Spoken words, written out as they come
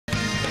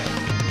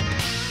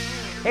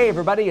Hey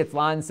everybody, it's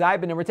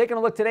Lon.TV, and we're taking a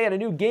look today at a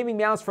new gaming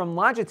mouse from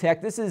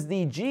Logitech. This is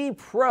the G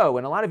Pro,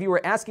 and a lot of you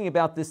were asking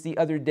about this the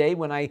other day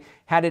when I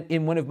had it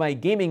in one of my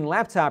gaming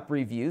laptop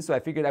reviews, so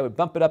I figured I would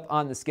bump it up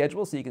on the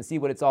schedule so you can see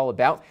what it's all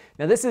about.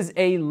 Now this is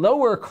a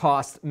lower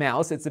cost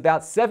mouse. It's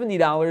about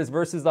 $70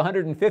 versus the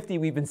 $150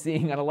 we've been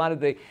seeing on a lot of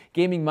the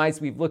gaming mice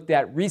we've looked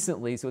at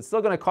recently, so it's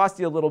still going to cost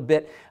you a little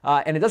bit,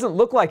 and it doesn't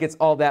look like it's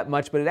all that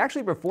much, but it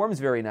actually performs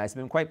very nice. I've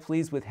been quite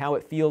pleased with how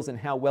it feels and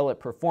how well it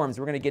performs.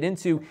 We're going to get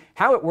into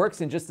how it works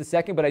in just a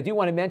second, but I do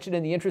want to mention,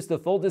 in the interest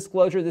of full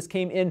disclosure, this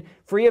came in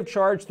free of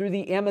charge through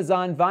the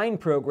Amazon Vine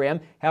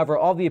program. However,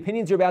 all the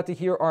opinions you're about to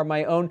hear are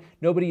my own.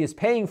 Nobody is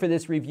paying for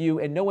this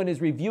review, and no one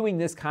is reviewing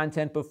this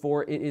content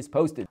before it is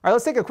posted. All right,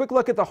 let's take a quick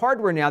look at the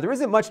hardware now. There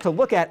isn't much to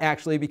look at,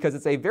 actually, because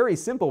it's a very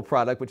simple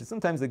product, which is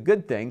sometimes a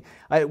good thing.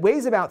 It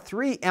weighs about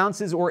 3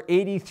 ounces or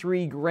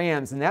 83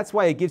 grams, and that's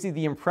why it gives you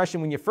the impression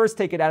when you first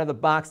take it out of the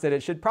box that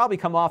it should probably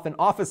come off an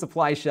office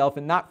supply shelf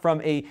and not from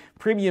a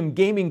premium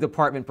gaming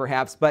department,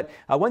 perhaps. But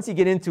once you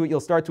get into it, you'll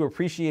start to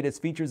appreciate its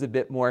features a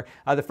bit more.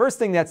 The first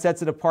thing that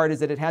sets it apart is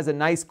that it has a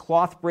nice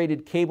cloth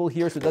braided cable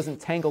here so it doesn't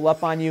tangle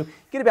up on you. You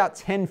get about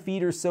 10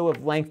 feet or so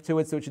of length to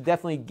it, so it should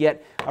definitely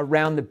get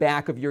around the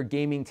back of your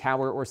gaming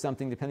tower or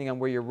something, depending on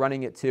where you're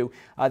running it to.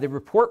 The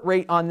report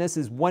rate on this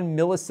is 1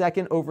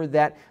 millisecond over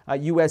that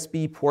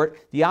USB port.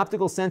 The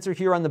optical sensor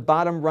here on the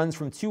bottom runs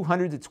from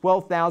 200 to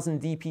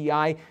 12,000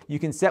 DPI. You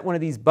can set one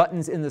of these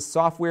buttons in the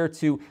software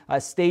to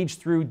stage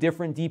through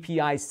different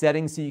DPI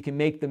settings, so you can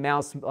make the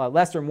mouse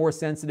less or more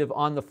sensitive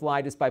on the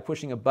fly just by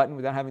pushing a button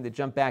without having to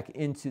jump back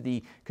into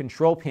the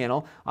control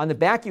panel. On the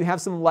back, you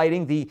have some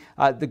lighting. The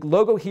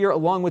logo here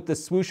along with the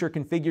swoosh are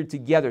configured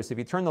together, so if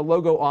you turn the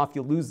logo off,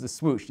 you'll lose the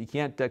swoosh. You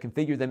can't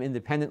configure them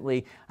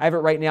independently. I have it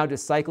right now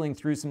just cycling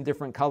through some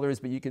different colors,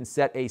 but you can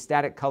set a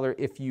static color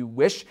if you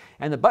wish.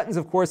 And the buttons,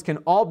 of course, can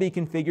all be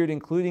configured,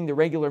 including the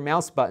regular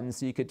mouse buttons,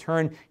 so you could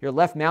turn your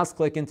left mouse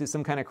click into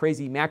some kind of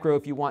crazy macro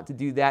if you want to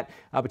do that,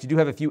 but you do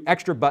have a few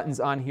extra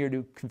buttons on here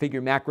to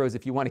configure macros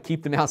if you want to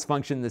keep the mouse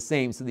function the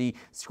same. So the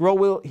scroll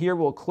wheel here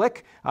will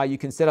click. You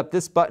can set up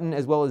this button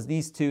as well as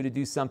these two to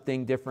do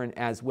something different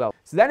as well.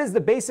 So that is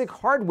the basic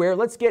hardware.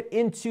 Let's get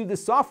into the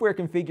software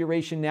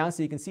configuration now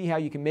so you can see how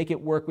you can make it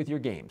work with your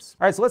games.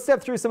 All right, so let's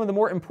step through some of the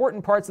more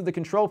important parts of the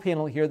control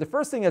panel here. The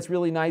first thing that's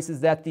really nice is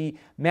that the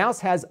mouse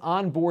has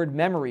onboard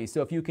memory.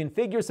 So if you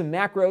configure some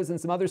macros and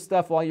some other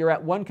stuff while you're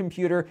at one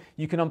computer,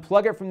 you can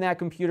unplug it from that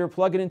computer,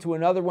 plug it into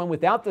another one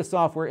without the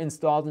software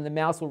installed, and the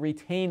mouse will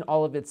retain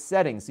all of its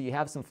settings. So you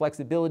have some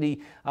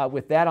flexibility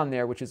with that on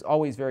there, which is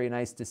always very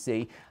nice to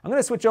see. I'm going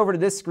to switch over to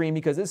this screen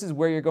because this is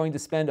where you're going to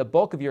spend a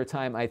bulk of your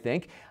time, I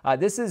think.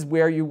 This is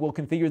where you will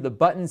configure the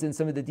buttons and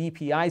some of the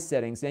DPI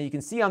settings. Now you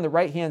can see on the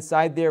right-hand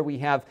side there we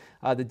have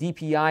the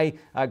DPI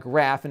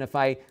graph, and if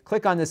I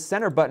click on this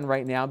center button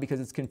right now, because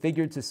it's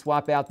configured to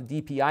swap out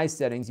the DPI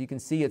settings, you can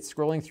see it's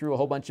scrolling through a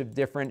whole bunch of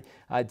different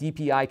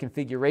DPI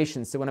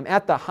configurations. So when I'm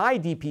at the high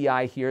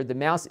DPI here, the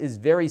mouse is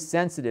very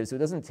sensitive, so it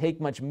doesn't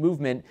take much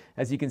movement,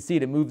 as you can see,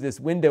 to move this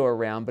window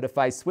around. But if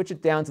I switch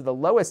it down to the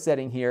lowest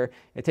setting here,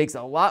 it takes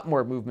a lot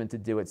more movement to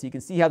do it. So you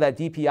can see how that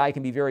DPI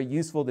can be very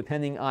useful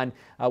depending on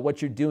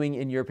what you're doing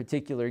in your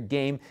particular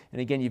game.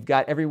 And again, you've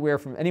got anywhere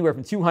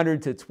from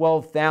 200 to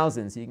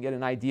 12,000, so you can get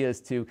an idea as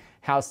to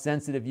how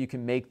sensitive you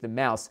can make the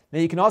mouse. Now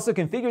you can also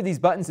configure these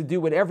buttons to do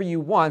whatever you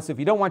want. So if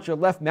you don't want your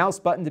left mouse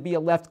button to be a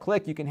left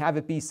click, you can have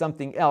it be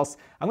something else.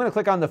 I'm going to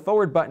click on the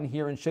forward button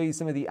here and show you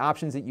some of the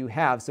options that you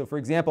have. So for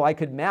example, I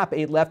could map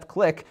a left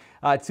click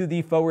to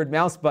the forward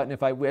mouse button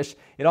if I wish.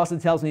 It also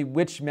tells me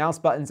which mouse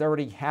buttons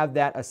already have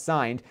that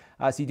assigned.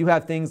 So you do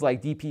have things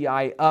like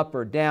DPI up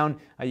or down.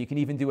 You can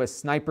even do a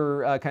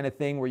sniper kind of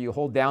thing where you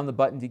hold down the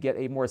button to get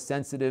a more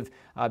sensitive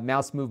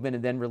mouse movement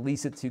and then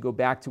release it to go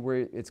back to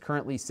where it's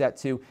currently set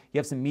to. You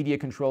have some media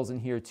controls in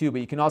here too,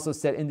 but you can also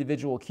set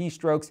individual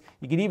keystrokes.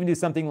 You can even do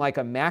something like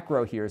a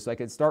macro here. So I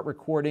could start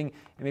recording,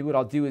 and maybe what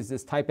I'll do is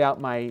just type out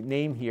my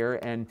name here,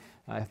 and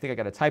I think I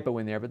got a typo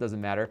in there, but it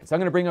doesn't matter. So I'm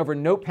going to bring over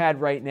Notepad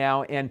right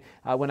now, and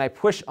when I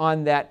push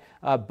on that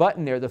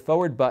button there, the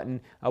forward button,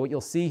 what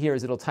you'll see here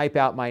is it'll type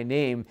out my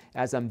name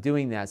as I'm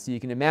doing that. So you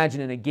can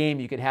imagine in a game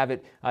you could have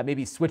it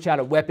maybe switch out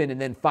a weapon and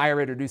then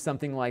fire it or do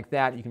something like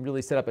that. You can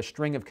really set up a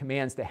string of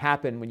commands to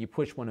happen when you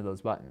push one of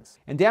those buttons.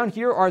 And down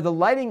here are the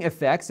lighting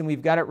effects, and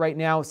we've got it right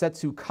now set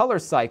to color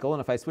cycle.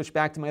 And if I switch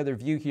back to my other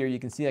view here, you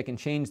can see I can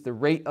change the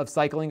rate of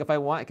cycling if I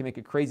want. I can make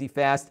it crazy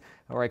fast,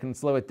 or I can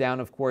slow it down,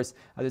 of course.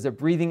 There's a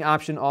breathing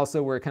option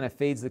also where it kind of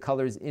fades the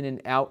colors in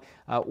and out.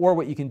 Or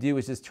what you can do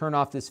is just turn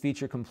off this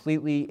feature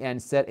completely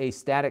and set a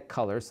static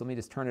color. So let me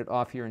just turn it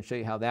off here and show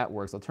you how that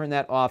works. I'll turn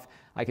that off.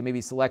 I can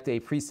maybe select a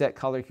preset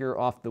color here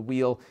off the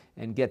wheel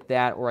and get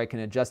that, or I can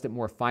adjust it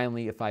more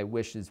finely if I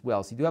wish as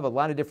well. So you do have a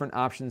lot of different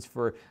options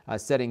for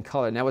setting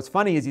color. Now what's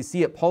funny is you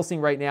see it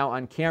pulsing right now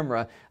on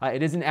camera.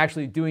 It isn't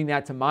actually doing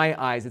that to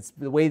my eyes. It's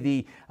the way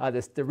the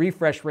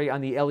refresh rate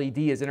on the LED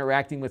is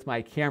interacting with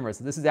my camera.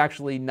 So this is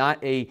actually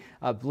not a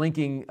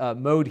blinking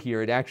mode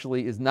here. It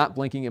actually is not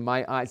blinking in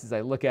my eyes as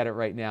I look at it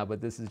right now,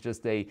 but this is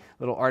just a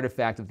little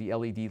artifact of the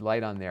LED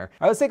light on there.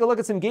 All right, let's take a look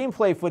at some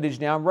gameplay footage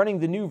now. I'm running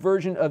the new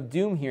version of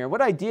Doom here.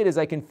 What I did is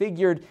I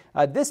configured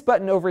this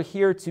button over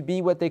here to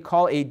be what they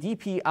call a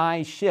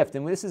DPI shift,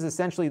 and this is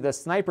essentially the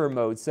sniper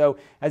mode. So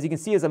as you can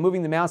see, as I'm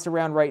moving the mouse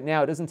around right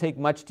now, it doesn't take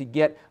much to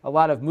get a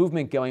lot of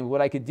movement going.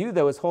 What I could do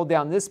though is hold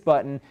down this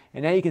button,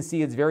 and now you can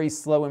see it's very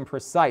slow and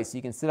precise.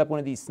 You can set up one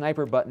of these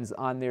sniper buttons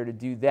on there to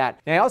do that.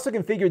 Now I also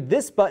configured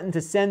this button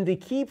to send the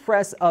key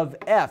press of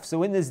F.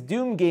 So in this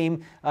Doom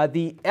game,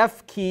 the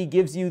F key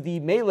gives you the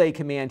melee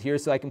command here,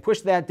 so I can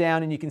push that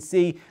down and you can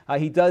see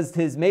he does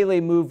his melee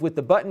move with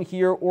the button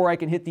here, or I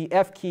can hit the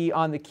F key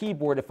on the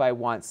keyboard if I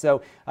want.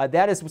 So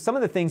that is some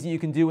of the things that you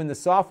can do in the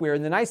software,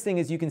 and the nice thing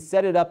is you can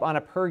set it up on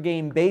a per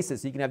game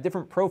basis. You can have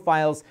different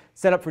profiles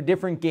set up for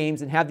different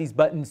games and have these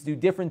buttons do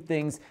different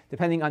things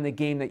depending on the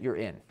game that you're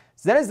in.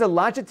 So that is the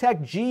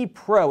Logitech G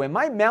Pro, and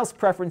my mouse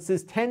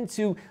preferences tend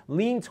to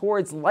lean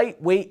towards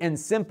lightweight and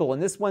simple,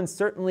 and this one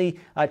certainly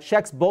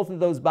checks both of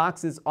those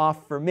boxes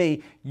off for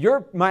me.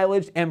 Your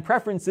mileage and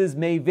preferences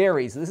may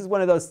vary, so this is one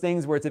of those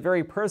things where it's a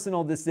very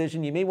personal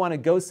decision. You may want to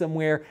go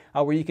somewhere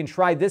where you can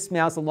try this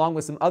mouse along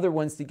with some other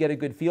ones to get a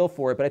good feel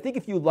for it, but I think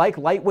if you like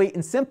lightweight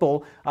and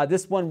simple,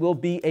 this one will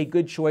be a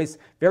good choice.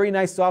 Very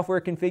nice software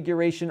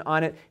configuration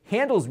on it,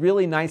 handles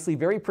really nicely,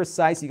 very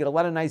precise. You get a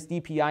lot of nice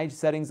DPI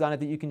settings on it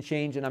that you can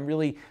change, and I'm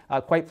really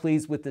quite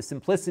pleased with the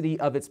simplicity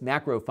of its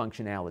macro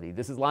functionality.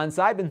 This is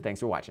Lon.TV, and thanks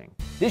for watching.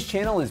 This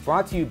channel is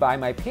brought to you by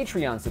my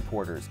Patreon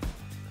supporters.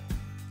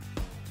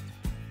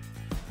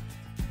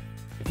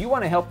 If you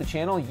want to help the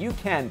channel, you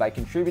can by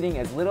contributing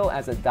as little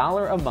as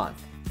 $1 a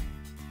month.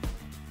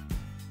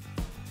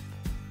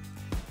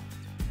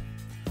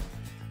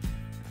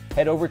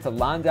 Head over to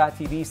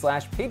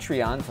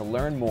Lon.TV/Patreon to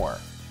learn more.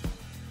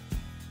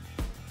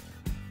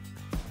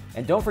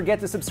 And don't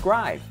forget to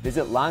subscribe.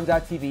 Visit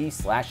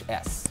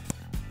Lon.TV/S.